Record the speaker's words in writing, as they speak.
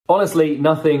Honestly,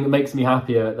 nothing makes me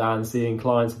happier than seeing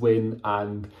clients win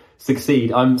and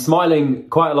succeed. I'm smiling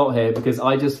quite a lot here because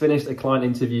I just finished a client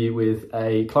interview with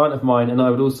a client of mine, and I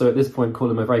would also at this point call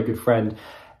him a very good friend,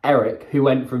 Eric, who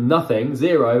went from nothing,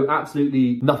 zero,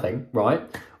 absolutely nothing, right,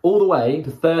 all the way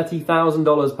to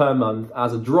 $30,000 per month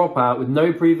as a dropout with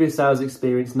no previous sales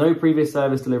experience, no previous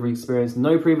service delivery experience,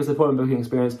 no previous appointment booking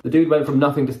experience. The dude went from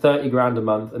nothing to 30 grand a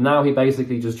month, and now he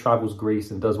basically just travels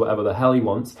Greece and does whatever the hell he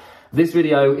wants. This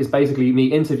video is basically me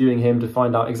interviewing him to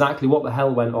find out exactly what the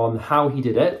hell went on, how he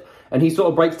did it, and he sort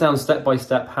of breaks down step by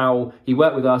step how he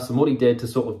worked with us and what he did to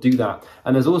sort of do that.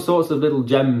 And there's all sorts of little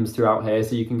gems throughout here,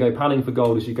 so you can go panning for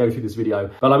gold as you go through this video.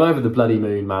 But I'm over the bloody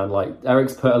moon, man. Like,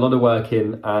 Eric's put a lot of work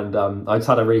in, and I just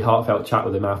had a really heartfelt chat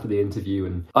with him after the interview.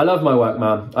 And I love my work,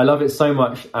 man. I love it so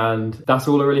much, and that's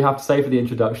all I really have to say for the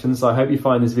introduction. So I hope you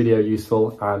find this video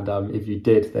useful, and if you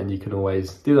did, then you can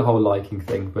always do the whole liking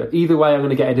thing. But either way, I'm going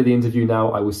to get into the interview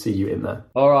now. I will see you in there.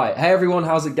 All right. Hey, everyone.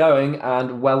 How's it going?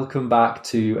 And welcome back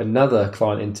to another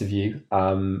client interview.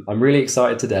 I'm really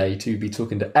excited today to be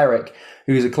talking to Eric,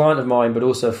 who's a client of mine, but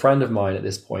also a friend of mine at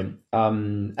this point.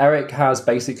 Eric has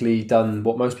basically done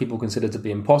what most people consider to be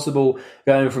impossible,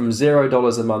 going from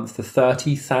 $0 a month to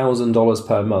 $30,000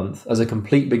 per month as a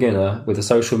complete beginner with a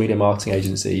social media marketing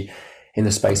agency in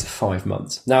the space of 5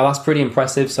 months. Now, that's pretty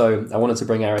impressive. So I wanted to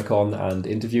bring Eric on and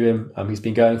interview him. He's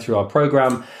been going through our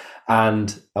program,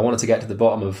 and I wanted to get to the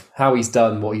bottom of how he's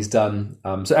done what he's done.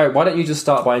 So Eric, why don't you just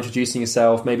start by introducing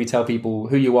yourself, maybe tell people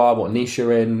who you are, what niche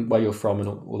you're in, where you're from, and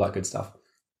all that good stuff.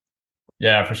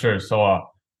 Yeah, for sure. So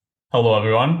hello,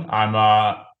 everyone. I'm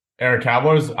Eric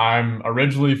Cablers. I'm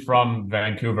originally from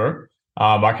Vancouver.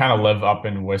 I kind of live up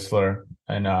in Whistler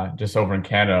and just over in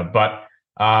Canada. But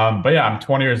yeah, I'm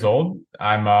 20 years old.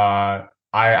 I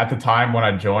at the time when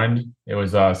I joined, it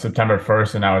was September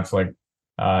 1st, and now it's like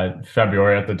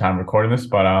February at the time recording this,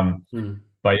 but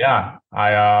yeah,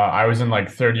 I was in like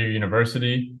third year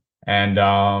university, and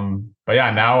but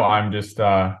yeah, now I'm just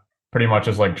pretty much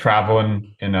just like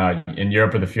traveling in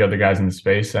Europe with a few other guys in the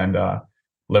space, and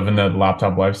living the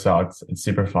laptop lifestyle. It's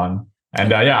super fun, and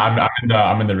yeah,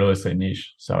 I'm in the real estate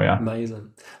niche. So yeah,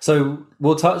 amazing. So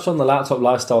we'll touch on the laptop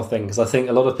lifestyle thing, because I think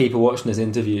a lot of people watching this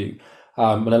interview,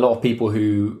 and a lot of people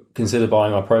who consider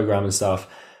buying our program and stuff,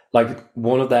 like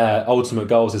one of their ultimate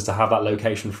goals is to have that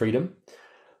location freedom.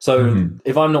 So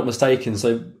if I'm not mistaken,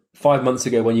 so 5 months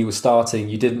ago when you were starting,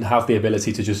 you didn't have the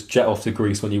ability to just jet off to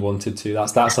Greece when you wanted to.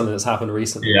 That's something that's happened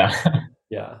recently. Yeah,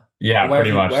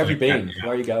 pretty much. Where have you been? Yeah.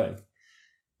 Where are you going?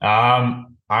 I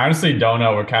honestly don't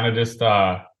know. We're kind of just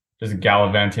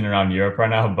gallivanting around Europe right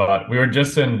now, but we were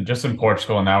just in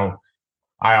Portugal, and now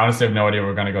I honestly have no idea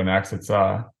where we're gonna go next. It's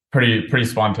pretty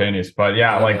spontaneous. But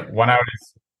yeah, like when I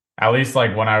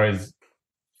was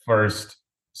first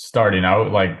starting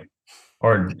out, like,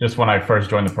 or just when I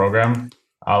first joined the program,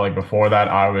 like before that,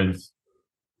 I was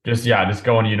just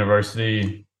going to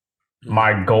university.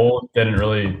 My goal didn't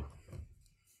really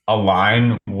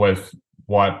align with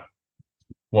what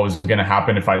was going to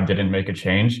happen if I didn't make a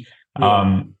change.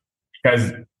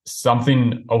 Because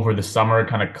something over the summer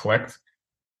kind of clicked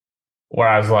where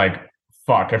I was like,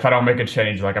 fuck, if I don't make a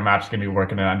change, like I'm actually gonna be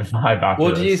working a 9 to 5 after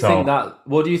What do you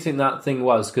think that thing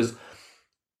was? Because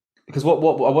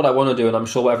what I want to do, and I'm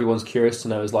sure what everyone's curious to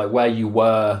know, is like where you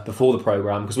were before the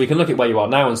program, because we can look at where you are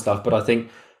now and stuff, but I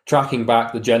think tracking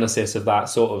back the genesis of that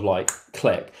sort of like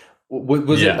click,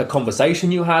 was it a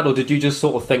conversation you had, or did you just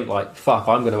sort of think like, fuck,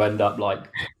 I'm going to end up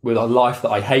like with a life that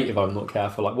I hate if I'm not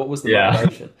careful? Like, what was the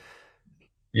motivation?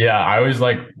 Yeah, I was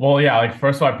like, well, yeah, like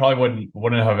first of all, I probably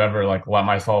wouldn't have ever like let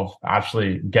myself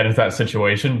actually get into that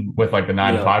situation with like the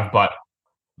 9 to 5, but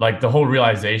like the whole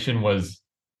realization was,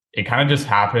 it kind of just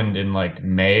happened in like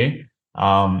May,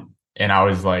 and I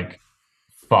was like,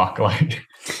 fuck, like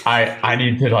I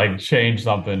need to like change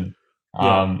something.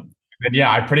 And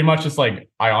yeah, I pretty much just like,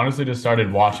 I honestly just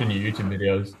started watching YouTube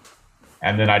videos,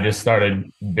 and then I just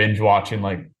started binge watching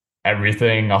like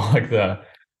everything, all like the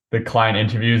client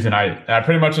interviews, and I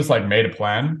pretty much just like made a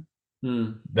plan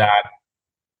that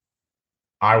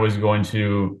I was going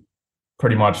to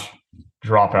pretty much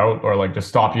drop out, or like just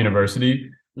stop university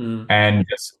and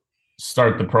just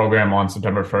start the program on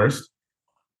September 1st.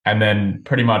 And then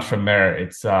pretty much from there,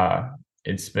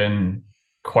 it's been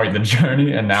quite the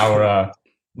journey, and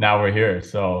now we're here.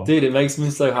 So dude, it makes me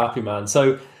so happy, man.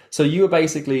 So you were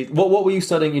basically, what were you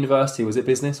studying at university? Was it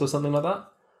business or something like that?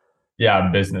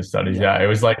 Yeah, business studies. Yeah, it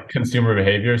was like consumer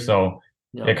behavior. So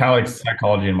kind of like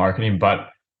psychology and marketing. But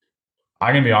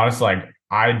I'm gonna be honest, like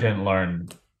I didn't learn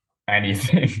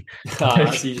anything.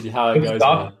 That's usually how it goes.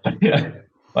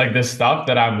 Like the stuff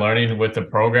that I'm learning with the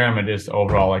program and just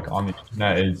overall like on the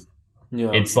internet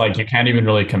Yeah. it's like you can't even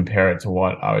really compare it to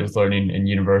what I was learning in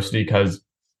university because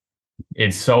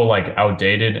it's so like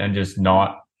outdated and just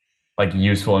not like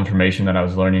useful information that I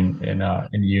was learning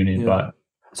in uni. Yeah.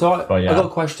 So I got Yeah. a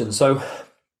question. So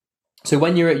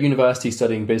when you're at university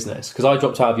studying business, because I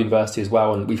dropped out of university as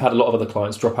well, and we've had a lot of other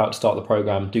clients drop out to start the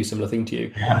program, do similar thing to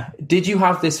you. Yeah. Did you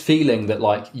have this feeling that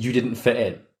like you didn't fit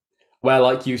in? Where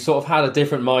like you sort of had a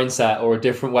different mindset or a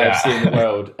different way of seeing the Yeah.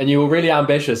 world, and you were really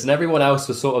ambitious, and everyone else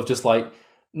was sort of just like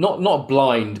not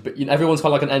blind, but you know, everyone's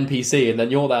kind of like an NPC, and then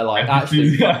you're there like actually,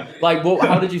 Yeah. like what?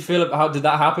 How did you feel? How did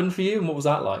that happen for you, and what was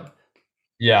that like?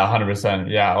 Yeah, 100%.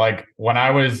 Yeah, like when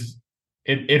I was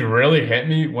it really hit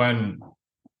me when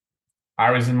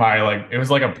I was in my like it was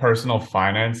like a personal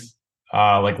finance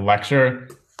like lecture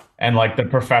and like the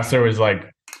professor was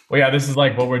like, "Well, yeah, this is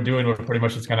like what we're doing. We're pretty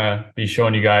much just gonna be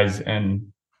showing you guys and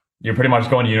you're pretty much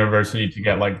going to university to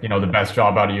get like, the best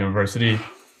job out of university." And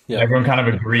Yeah, everyone kind of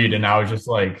agreed and I was just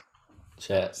like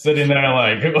shit. sitting there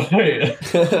like, "Wait,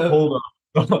 hold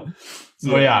on."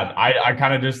 So Yeah, yeah, I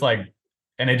kind of just like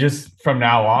and it just from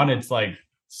now on it's like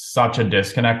such a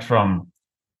disconnect from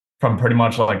pretty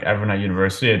much like everyone at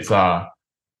university. It's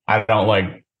I don't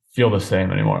like feel the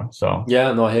same anymore. So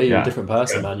yeah. No, I hear you. You're a yeah, different it's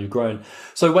person, good. man. You've grown.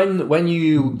 So when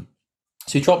you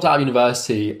so you dropped out of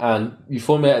university and you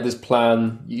formulated this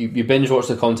plan, you binge watched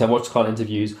the content, watched the client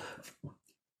interviews.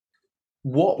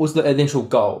 What was the initial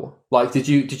goal? Like, did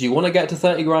you want to get to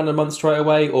 30 grand a month straight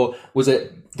away, or was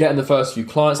it getting the first few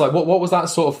clients? Like, what was that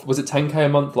sort of? Was it 10K a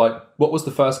month? Like, what was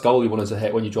the first goal you wanted to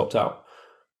hit when you dropped out?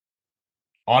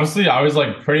 Honestly, I was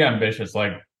like pretty ambitious.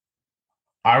 Like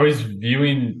I was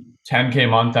viewing 10K a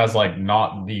month as like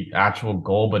not the actual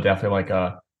goal, but definitely like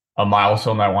a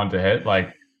milestone that I wanted to hit. Like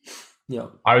Yeah,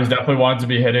 I was definitely wanting to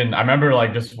be hitting. I remember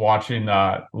like just watching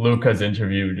Luca's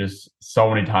interview just so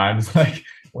many times, like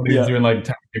when he was yeah, doing like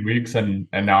 10K weeks and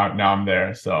now I'm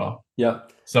there. yeah,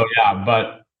 So yeah,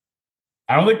 but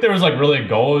I don't think there was like really a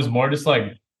goal. It was more just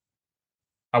like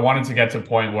I wanted to get to a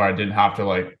point where I didn't have to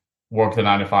like work the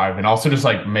 9 to 5 and also just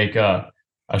like make a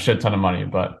shit ton of money.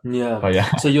 yeah. But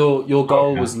yeah. So your Oh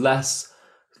goal yeah. was less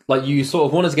like you sort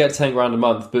of wanted to get 10 grand a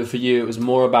month, but for you it was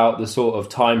more about the sort of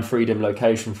time freedom,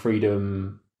 location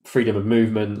freedom, freedom of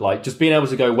movement, like just being able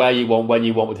to go where you want, when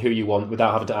you want, with who you want,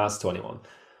 without having to ask to anyone.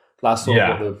 That's sort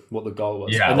of Yeah. what the goal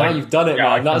was. Yeah. And now Like you've done it, yeah,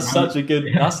 man. like the That's money. such a good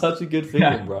Yeah. that's such a good feeling,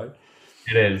 Yeah. bro.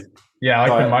 It is. Yeah, like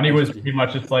the Sorry, I money was interrupted you. pretty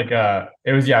much just like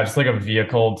it was just like a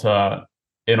vehicle to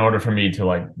in order for me to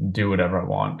like do whatever I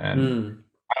want. And Mm,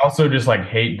 I also just like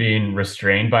hate being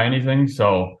restrained by anything.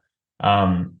 So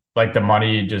like the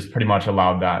money just pretty much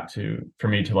allowed that to for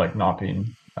me to like not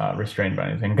being restrained by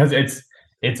anything. Because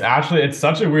it's actually it's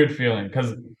such a weird feeling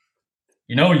because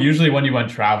usually when you went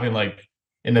traveling like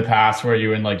in the past where you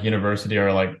were in like university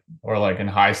or like in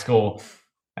high school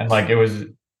and like it was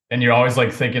and you're always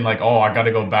like thinking like, oh, I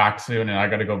gotta go back soon and I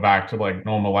gotta go back to like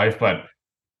normal life. But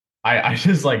I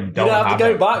just like you don't don't have to have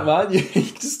go that. back, man. You can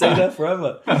just stay there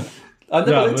forever. I've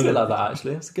never Yeah, looked at it like literally. that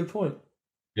actually. That's a good point.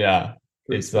 Yeah.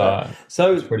 Pretty It's smart. it's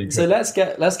So pretty so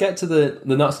crazy. let's get to the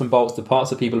nuts and bolts, the parts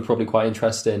that people are probably quite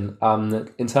interested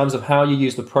in terms of how you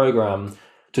use the program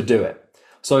to do it.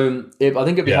 So I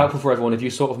think it'd be Yeah. helpful for everyone if you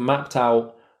sort of mapped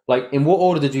out like in what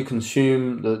order did you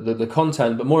consume the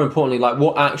content, but more importantly, like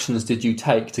what actions did you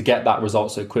take to get that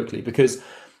result so quickly? Because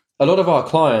a lot of our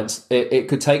clients, it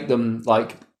could take them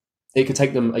like it could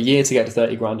take them a year to get to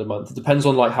 30 grand a month. It depends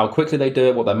on like how quickly they do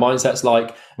it, what their mindset's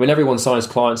like. I mean, everyone signs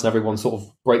clients and everyone sort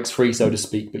of breaks free, so to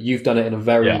speak, but you've done it in a Yeah.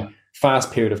 very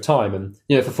fast period of time.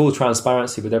 And, for full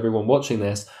transparency with everyone watching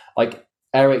this, like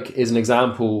Eric is an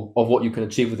example of what you can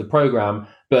achieve with the program,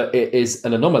 but it is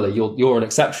an anomaly. You're an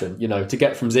exception, to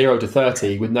get from 0 to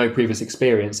 30 with no previous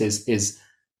experience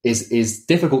is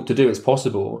difficult to do. It's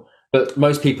possible. But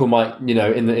most people might,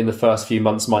 in the first few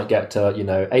months might get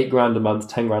to, 8 grand a month,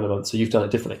 10 grand a month. So you've done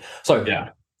it differently. So Yeah.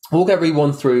 walk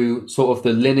everyone through sort of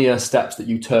the linear steps that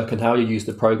you took and how you used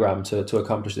the program to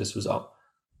accomplish this result.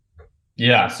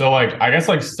 Yeah. So like I guess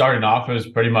like starting off it was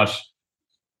pretty much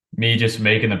me just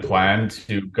making a plan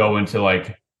to go into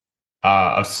like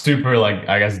a super like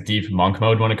I guess deep monk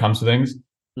mode when it comes to things.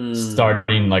 Mm,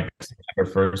 Starting like September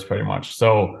 1st pretty much.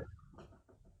 So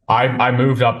I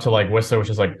moved up to like Whistler, which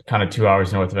is like kind of 2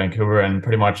 hours north of Vancouver, and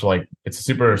pretty much like it's a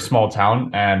super small town,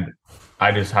 and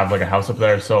I just have like a house up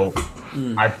there. So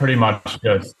mm, I pretty much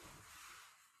just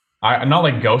I'm not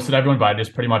like ghosted everyone, but I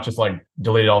just pretty much just like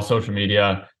deleted all social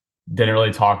media, didn't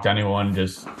really talk to anyone,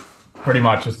 just pretty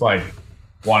much just like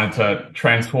wanted to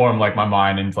transform like my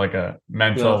mind into like a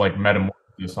mental yeah. like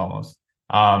metamorphosis almost.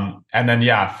 And then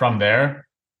yeah, from there,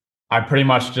 I pretty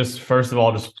much just first of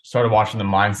all just started watching the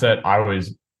mindset. I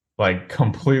was like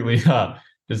completely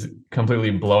just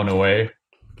completely blown away.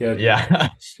 Good. Yeah.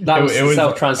 That was It the was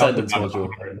like something self-transcendence I've module.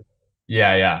 never,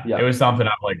 yeah, yeah. It Yeah. was something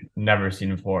I've like never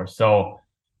seen before. So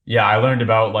yeah, I learned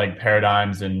about like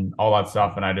paradigms and all that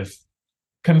stuff, and I just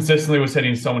consistently was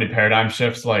hitting so many paradigm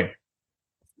shifts like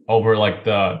over like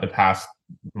the past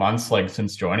months, like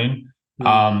since joining.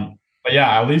 Mm. But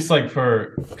yeah, at least like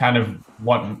for kind of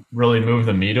what really moved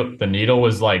the needle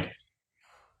was like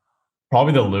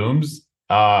probably the looms.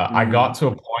 I got Mm. to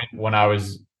a point when I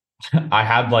was I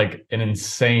had like an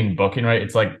insane booking rate.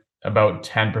 It's like about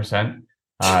 10%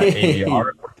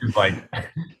 ADR, which is like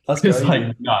That's is like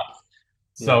crazy. nuts.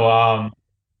 Yeah. So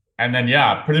and then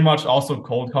yeah, pretty much also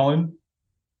cold calling.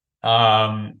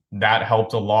 That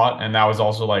helped a lot. And that was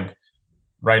also like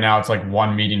right now it's like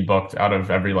one meeting booked out of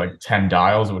every like 10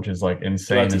 dials, which is like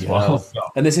insane Bloody as well. hell. So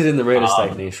And this is in the real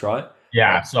estate um niche, right?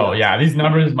 yeah, so Yeah. yeah, these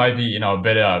numbers might be, a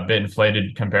bit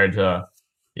inflated compared to,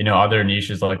 other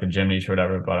niches like the gym niche or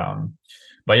whatever.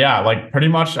 But yeah, like pretty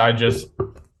much I just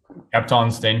kept on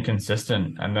staying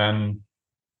consistent. And then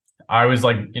I was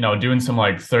like, doing some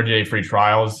like 30-day free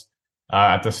trials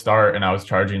at the start, and I was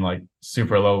charging like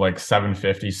super low, like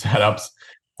 750 setups.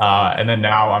 Damn. And then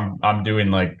now I'm doing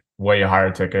like way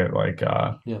higher ticket, like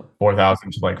Yeah.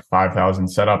 4,000 to like 5,000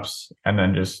 setups, and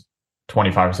then just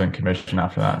 25% commission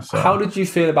after that. How So did you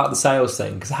feel about the sales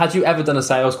thing? Because had you ever done a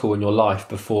sales call in your life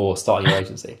before starting your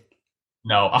agency?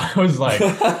 no, I was like, So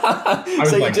you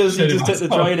shitting just took the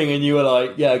myself. training and you were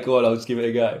like, yeah, go on, I'll just give it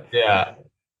a go. Yeah.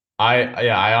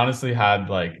 I honestly had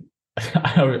like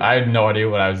I had no idea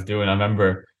what I was doing. I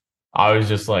remember I was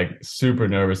just like super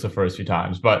nervous the first few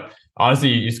times. But honestly,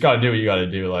 you just gotta do what you gotta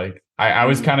do. Like I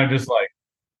was Mm. kind of just like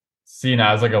seen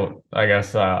as like a I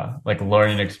guess like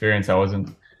learning experience. I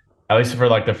wasn't, at least for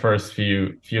like the first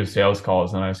few sales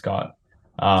calls, and I just got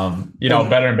And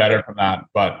better and better from that.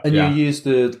 But you yeah. used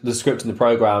the script in the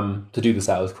program to do the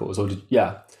sales calls, or did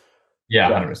yeah. Yeah,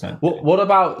 Yeah. 100%. What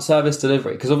about service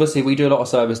delivery? Because obviously we do a lot of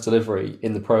service delivery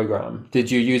in the program.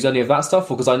 Did you use any of that stuff?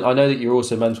 Because I know that you're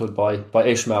also mentored by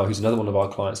Ishmael, who's another one of our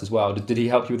clients as well. Did he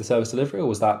help you with the service delivery, or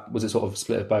was it sort of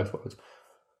split of both worlds?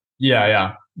 Yeah,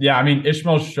 yeah. Yeah, I mean,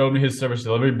 Ishmael showed me his service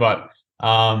delivery, but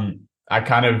I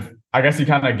guess he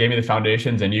kind of gave me the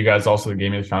foundations, and you guys also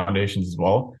gave me the foundations as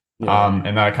well. Yeah. And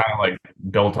then I kind of like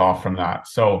built off from that.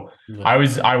 So Yeah.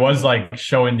 I was like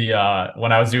showing the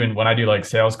when I do like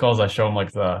sales calls, I show them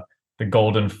like the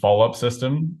golden follow-up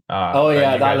system Oh that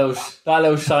yeah, you guys that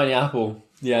little shiny apple.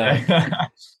 Yeah.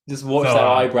 Just watch so their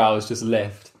eyebrows just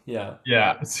lift. Yeah.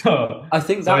 yeah. So I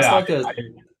think so that's yeah, like a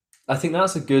I think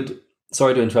that's a good.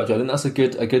 Sorry to interrupt you. I think that's a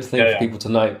good thing yeah, for yeah. people to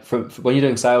know from when you're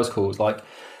doing sales calls. Like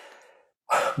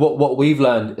what we've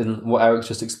learned and what Eric's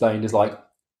just explained is like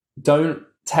don't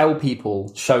tell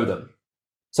people, show them.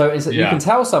 So you can Yeah.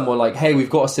 tell someone like, hey, we've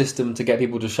got a system to get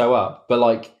people to show up, but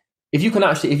like if you can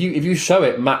actually if you show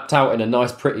it mapped out in a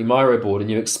nice pretty Miro board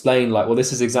and you explain like, well,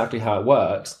 this is exactly how it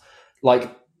works, like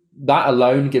that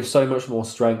alone gives so much more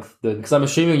strength than because I'm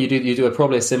assuming you do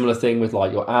probably a similar thing with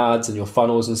like your ads and your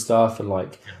funnels and stuff and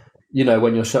like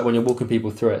when you're walking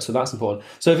people through it. So that's important.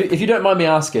 So if you don't mind me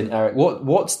asking, Eric,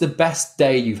 what's the best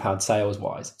day you've had sales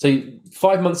wise? So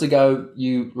 5 months ago,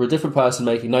 you were a different person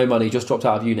making no money, just dropped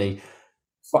out of uni.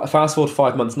 Fast forward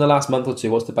 5 months, in the last month or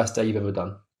two, what's the best day you've ever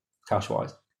done, cash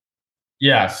wise?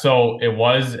 Yeah, so it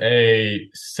was a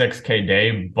 6K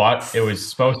day, but it was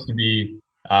supposed to be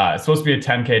a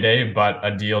 10K day, but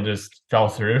a deal just fell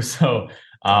through. So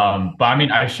Damn. but I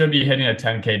mean I should be hitting a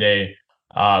 10K day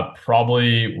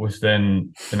probably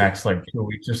within the next like 2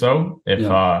 weeks or so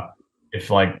Yeah,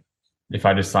 if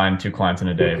I just sign two clients in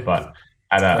a day, but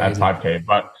it's at crazy. 5K.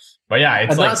 But yeah, it's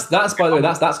And like that's by the way,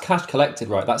 that's cash collected,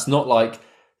 right? That's not like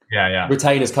yeah, yeah.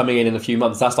 retainers coming in a few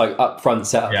months. That's like upfront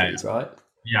setup Yeah, yeah. fees, right?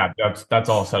 Yeah, that's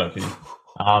all setup fees.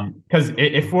 Because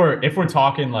if we're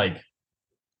talking like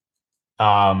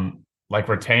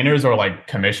retainers or like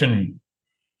commission,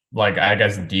 like I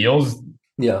guess deals,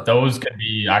 Yeah, those could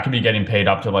be I could be getting paid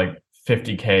up to like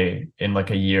 50K in like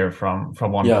a year from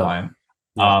one yeah, client,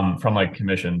 yeah. from like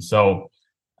commission. So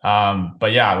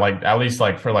but yeah, like at least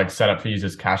like for like setup fees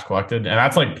is cash collected, and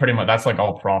that's like pretty much that's like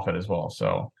all profit as well.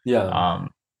 So Yeah.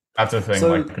 that's the thing.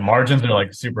 So Like the margins are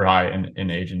like super high in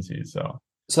agencies. So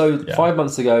so yeah. 5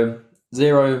 months ago,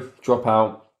 zero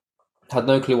dropout, had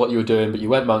no clue what you were doing, but you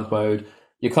went monk mode.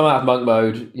 You come out of monk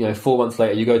mode, 4 months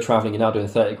later, you go traveling, you're now doing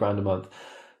 30 grand a month.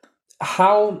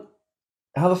 How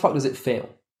the fuck does it feel?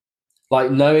 Like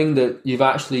knowing that you've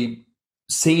actually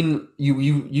seen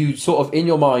you sort of in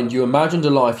your mind, you imagined a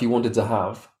life you wanted to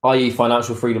have, i.e.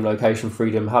 financial freedom, location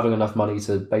freedom, having enough money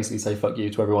to basically say fuck you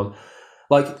to everyone.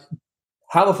 Like,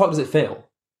 how the fuck does it feel?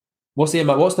 what's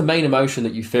the main emotion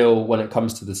that you feel when it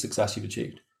comes to the success you've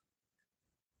achieved?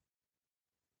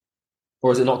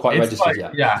 Or is it not quite It's registered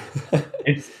like, yet? yeah,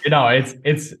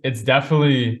 it's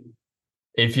definitely,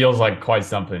 it feels like quite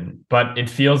something, but it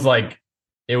feels like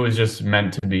it was just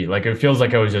meant to be. Like it feels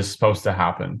like it was just supposed to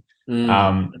happen. Mm,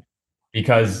 Um,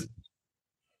 because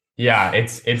yeah,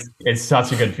 it's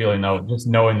such a good feeling though, just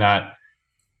knowing that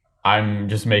I'm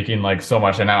just making like so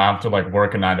much, and I don't have to like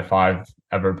work a 9 to 5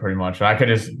 ever pretty much. And I could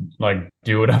just like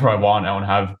do whatever I want. I don't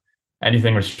have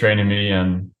anything restraining me,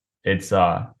 and it's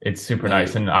super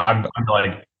nice. mate. And I'm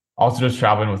like also just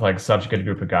traveling with like such a good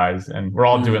group of guys, and we're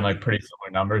all doing Mm, like pretty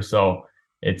similar numbers. So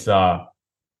it's uh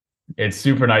it's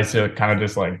super nice to kind of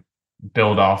just like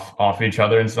build off each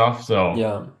other and stuff. So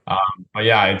yeah. but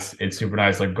yeah, it's super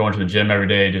nice like going to the gym every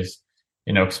day, just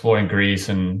exploring Greece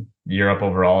and Europe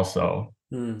overall. So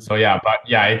Mm. so yeah, but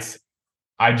yeah,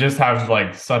 I just have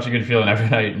like such a good feeling every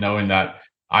night knowing that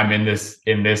I'm in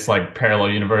this like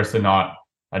parallel universe and not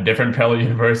a different parallel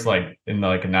universe like in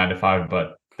like a 9 to 5.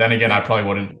 But then again, I Yeah. probably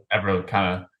wouldn't ever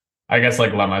kind of, I guess,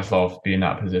 like let myself be in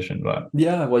that position.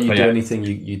 Yeah, well, you but do yeah, anything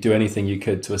you do anything you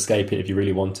could to escape it if you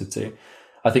really wanted to.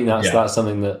 I think yeah, that's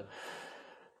something that,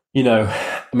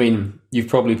 I mean, you've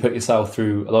probably put yourself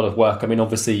through a lot of work. I mean,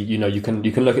 obviously, you can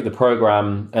look at the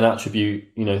program and attribute,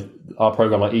 our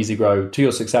program like Easy Grow to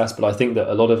your success, but I think that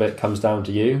a lot of it comes down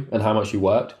to you and how much you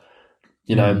worked,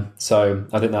 Mhm. So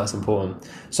I think that's important.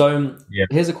 So Yeah.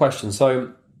 here's a question.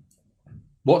 So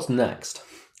what's next?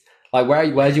 Like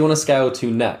where do you want to scale to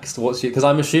next? Because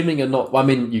I'm assuming you're not. I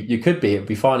mean, you could be. It'd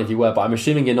be fine if you were, but I'm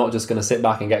assuming you're not just going to sit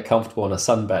back and get comfortable on a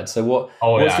sunbed. So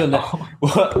Oh what's yeah.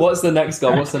 your what's the next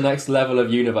goal? What's the next level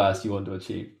of universe you want to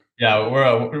achieve? Yeah,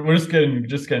 we're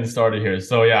just getting started here.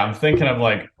 So yeah, I'm thinking of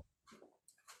like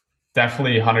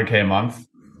definitely 100K a month.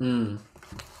 Mm,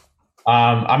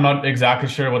 I'm not exactly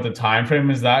sure what the time frame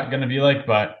is that going to be like,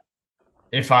 but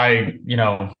if I,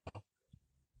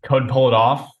 could pull it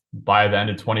off by the end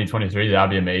of 2023, that'd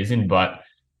be amazing. But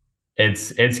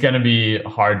it's going to be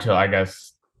hard to, I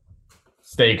guess,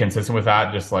 stay consistent with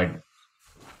that. Just like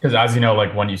because as you know,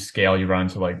 like when you scale, you run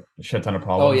into like a shit ton of oh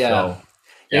problems. yeah, So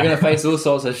you're going to yeah, face all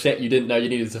sorts of shit you didn't know you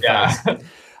needed to yeah, face.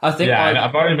 I think yeah. And like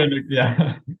I've already been,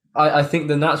 yeah, I think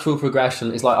the natural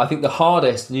progression is like I think the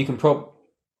hardest, and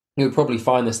you'll probably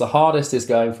find this. The hardest is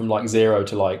going from like 0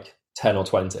 to like 10 or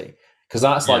 20, because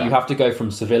that's like you yeah. have to go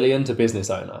from civilian to business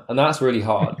owner, and that's really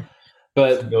hard.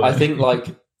 But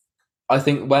Civilian. I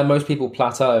think where most people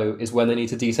plateau is when they need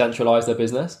to decentralize their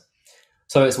business.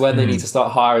 So it's when they need to Mhm.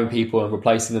 start hiring people and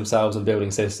replacing themselves and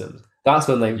building systems. Yeah,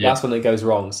 That's when it goes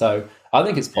wrong. So I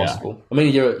think it's yeah, possible. I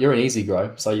mean, you're an easy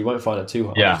grow, so you won't find it too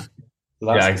hard. yeah, So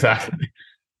yeah. that's good. Exactly.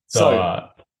 So So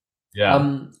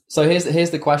yeah. so here's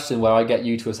the question where I get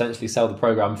you to essentially sell the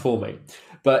program for me.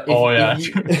 But Oh if yeah.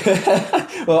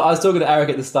 you, well, I was talking to Eric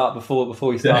at the start before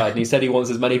we started, Yeah. and he said he wants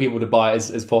as many people to buy it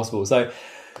as possible. Yeah.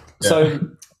 So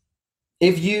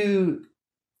if you,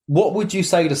 what would you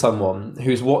say to someone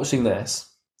who's watching this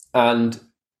and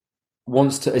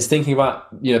is thinking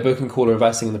about booking call or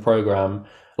investing in the program,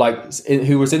 like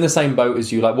who was in the same boat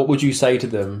as you? Like, what would you say to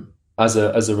them as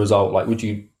a result? Like, would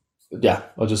you? Yeah,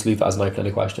 I'll just leave that as an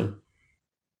open-ended question.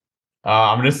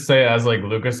 I'm gonna say, as like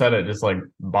Lucas said it, just like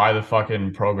buy the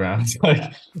fucking programs.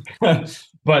 Like,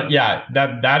 but yeah,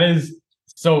 that is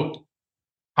so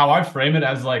how I frame it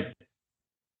as like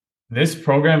this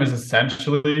program is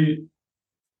essentially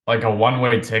like a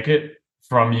one-way ticket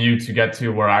from you to get to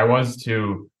where I was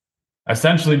to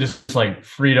essentially just like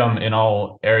freedom in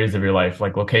all areas of your life,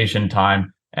 like location,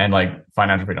 time, and like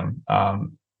financial freedom.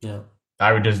 Yeah.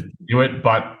 I would just do it,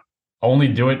 but only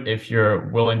do it if you're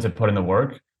willing to put in the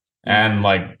work and Mm,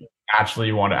 like actually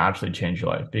you want to actually change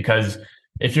your life. Because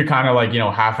if you're kind of like,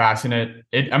 half-assing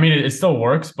it, I mean, it still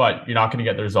works, but you're not going to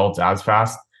get the results as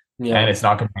fast and yeah. it's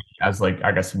not going to be as like,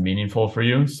 I guess, meaningful for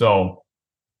you. So,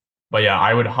 but yeah,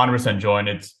 I would 100% join.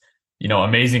 It's,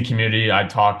 amazing community. I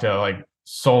talked to like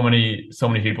so many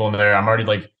people in there. I'm already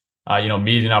like,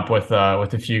 meeting up with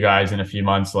a few guys in a few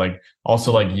months, like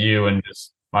also like Mm, you and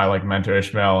just my like mentor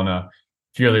Ishmael and a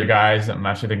few other guys. I'm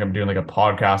actually thinking I'm doing like a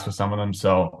podcast with some of them.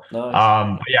 So,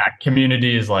 nice. but yeah,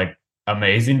 community is like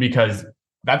amazing because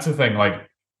that's the thing. Like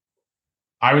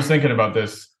I was thinking about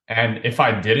this, and if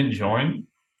I didn't join,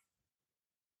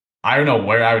 I don't know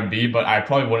where I would be, but I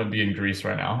probably wouldn't be in Greece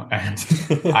right now. And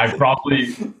I probably,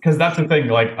 because that's the thing,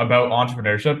 like about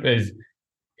entrepreneurship is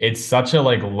it's such a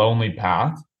like lonely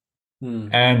path. Hmm.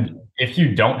 And if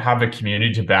you don't have a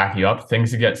community to back you up,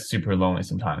 things get super lonely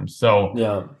sometimes. So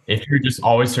Yeah. if you're just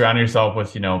always surrounding yourself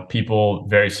with, people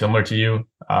very similar to you,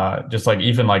 just like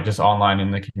even like just online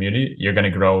in the community, you're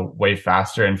going to grow way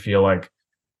faster and feel like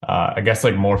I guess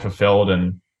like more fulfilled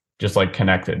and just like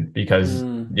connected, because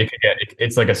you can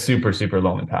it's like a super, super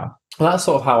lonely path. Well, that's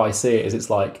sort of how I see it. Is it's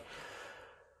like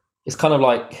it's kind of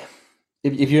like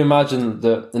if you imagine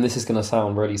that, and this is going to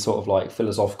sound really sort of like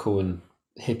philosophical and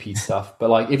hippie stuff, but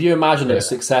like if you imagine that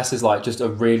success is like just a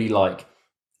really like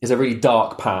is a really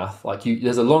dark path. Like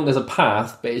there's a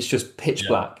path, but it's just pitch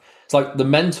black. It's like the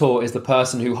mentor is the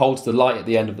person who holds the light at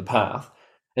the end of the path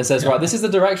and says, right, this is the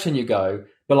direction you go.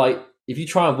 But like if you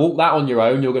try and walk that on your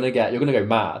own, you're gonna go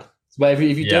mad. But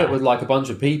if you do it with like a bunch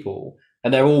of people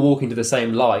and they're all walking to the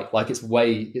same light, like it's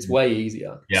way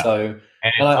easier. Yeah. So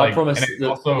and I promise that,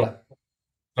 also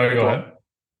sorry, go ahead.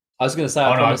 I was going to say,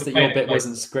 I promised that your bit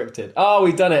wasn't scripted. Oh,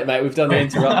 we've done it, mate. We've done the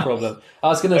interrupt problem. I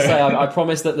was going to say, I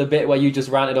promised that the bit where you just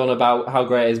ranted on about how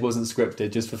great it is wasn't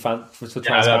scripted, just for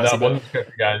transparency. That wasn't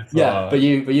scripted, guys. So, but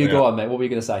you go on, mate. What were you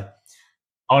going to say?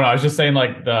 Oh no, I was just saying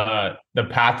like the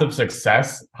path of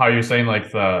success. How you're saying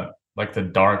like the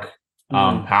dark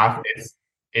path.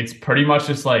 It's pretty much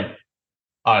just like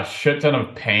a shit ton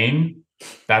of pain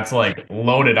that's like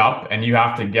loaded up, and you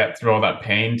have to get through all that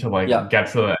pain to like get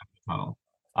to the end of the tunnel.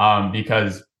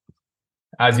 Because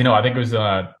as you know, I think it was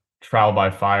trial by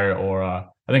fire, or I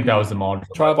think that was the module.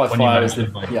 Trial by fire is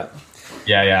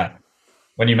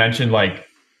when you mentioned like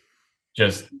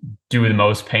just do the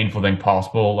most painful thing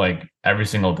possible like every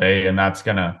single day, and that's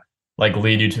gonna like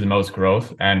lead you to the most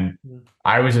growth. And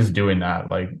I was just doing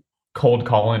that, like cold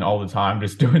calling all the time,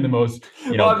 just doing the most I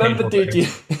remember, dude,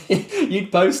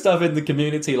 you'd post stuff in the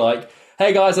community like,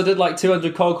 hey guys, I did like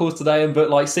 200 cold calls today and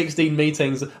booked like 16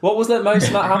 meetings. What was that most?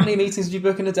 How many meetings did you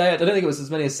book in a day? I don't think it was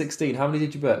as many as 16. How many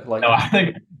did you book? Like, no, I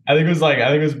think it was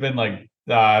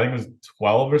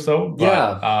 12 or so.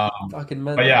 But, fucking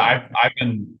mental. But yeah, I've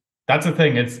been. That's the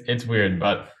thing. It's weird,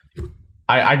 but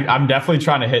I'm definitely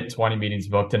trying to hit 20 meetings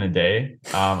booked in a day.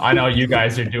 I know you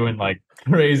guys are doing like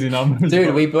crazy numbers.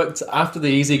 Dude, we booked after the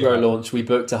Easy Grow launch. We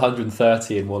booked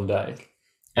 130 in one day.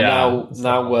 And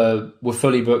now we're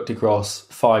fully booked across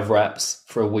 5 reps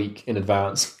for a week in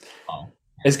advance. Oh.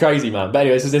 It's crazy, man. But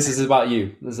anyways, this is about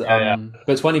you.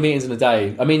 But 20 meetings in a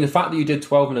day. I mean, the fact that you did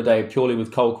 12 in a day purely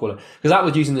with cold calling, because that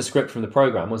was using the script from the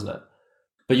program, wasn't it?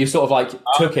 But you sort of like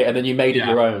took it and then you made it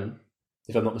your own,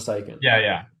 if I'm not mistaken.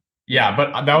 Yeah.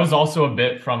 But that was also a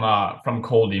bit from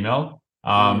cold email,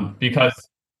 because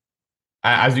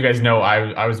as you guys know,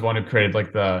 I was the one who created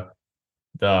like the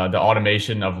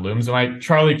automation of looms.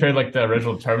 Charlie created like the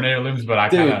original Terminator looms,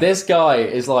 but this guy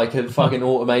is like a fucking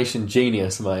automation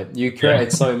genius, mate. You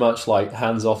created so much like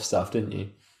hands-off stuff, didn't you?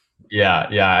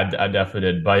 Yeah, I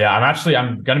definitely did. But yeah,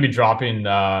 I'm gonna be dropping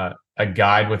a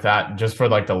guide with that just for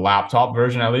like the laptop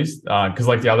version at least, because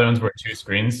like the other ones were 2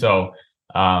 screens. So,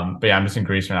 but yeah, I'm just in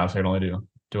Greece right now, so I can only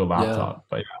do a laptop.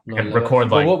 But yeah, I can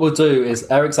record like. Well, what we'll do is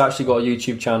Eric's actually got a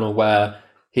YouTube channel where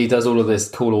he does all of this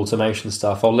cool automation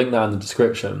stuff. I'll link that in the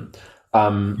description.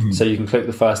 So you can click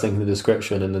the first link in the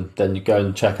description and then you go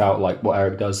and check out like what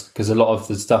Eric does, because a lot of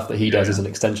the stuff that he does is an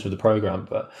extension of the program.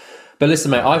 But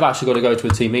listen, mate, I've actually got to go to a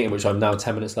team meeting, which I'm now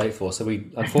 10 minutes late for. So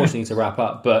we unfortunately need to wrap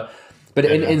up. But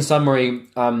in summary,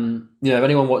 if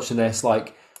anyone watching this,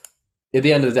 like at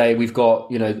the end of the day, we've got,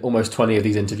 almost 20 of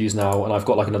these interviews now, and I've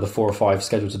got like another 4 or 5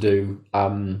 scheduled to do.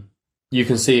 You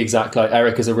can see exactly, like,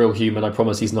 Eric is a real human. I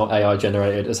promise he's not AI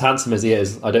generated. As handsome as he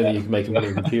is, I don't think you can make him on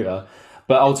a computer.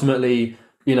 But ultimately,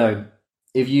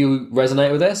 if you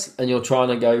resonate with this and you're trying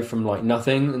to go from like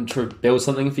nothing and to build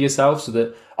something for yourself so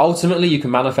that ultimately you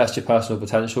can manifest your personal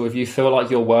potential, if you feel like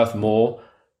you're worth more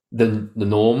than the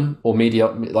norm or media,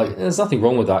 like there's nothing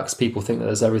wrong with that, because people think that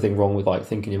there's everything wrong with like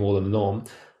thinking you're more than the norm.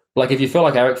 Like if you feel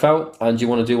like Eric felt and you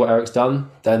want to do what Eric's done,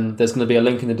 then there's going to be a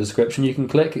link in the description you can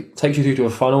click. It takes you through to a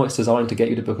funnel. It's designed to get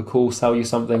you to book a call, sell you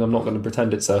something. I'm not going to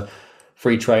pretend it's a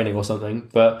free training or something,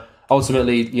 but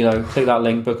ultimately, click that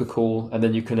link, book a call, and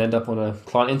then you can end up on a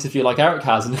client interview like Eric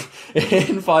has in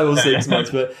 5 or 6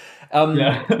 months. But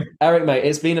Eric, mate,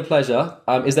 it's been a pleasure.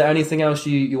 Is there anything else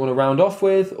you want to round off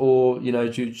with, or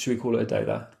should we call it a day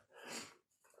there?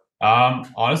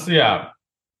 Honestly, yeah.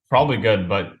 Probably good,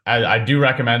 but I do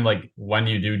recommend like when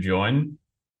you do join,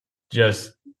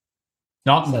 just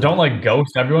don't like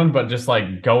ghost everyone, but just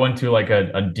like go into like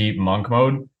a deep monk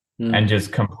mode and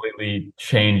just completely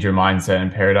change your mindset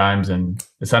and paradigms and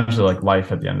essentially like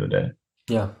life at the end of the day.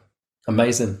 Yeah,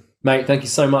 amazing, mate. Thank you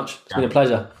so much. It's been a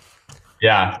pleasure.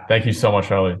 Yeah, thank you so much,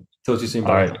 Charlie. Talk to you soon.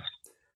 All right.